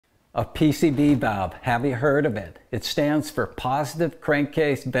A PCV valve, have you heard of it? It stands for positive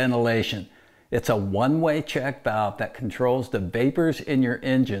crankcase ventilation. It's a one-way check valve that controls the vapors in your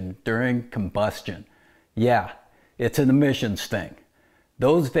engine during combustion. Yeah, it's an emissions thing.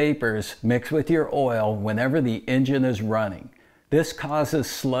 Those vapors mix with your oil whenever the engine is running. This causes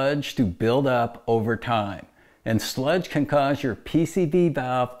sludge to build up over time, and sludge can cause your PCV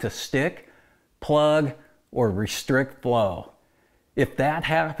valve to stick, plug, or restrict flow. If that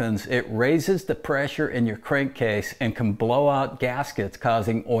happens, it raises the pressure in your crankcase and can blow out gaskets,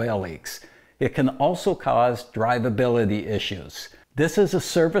 causing oil leaks. It can also cause drivability issues. This is a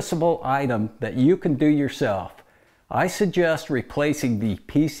serviceable item that you can do yourself. I suggest replacing the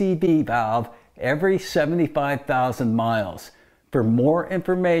PCV valve every 75,000 miles. For more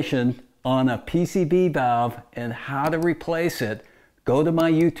information on a PCV valve and how to replace it, go to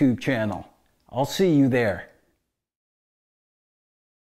my YouTube channel. I'll see you there.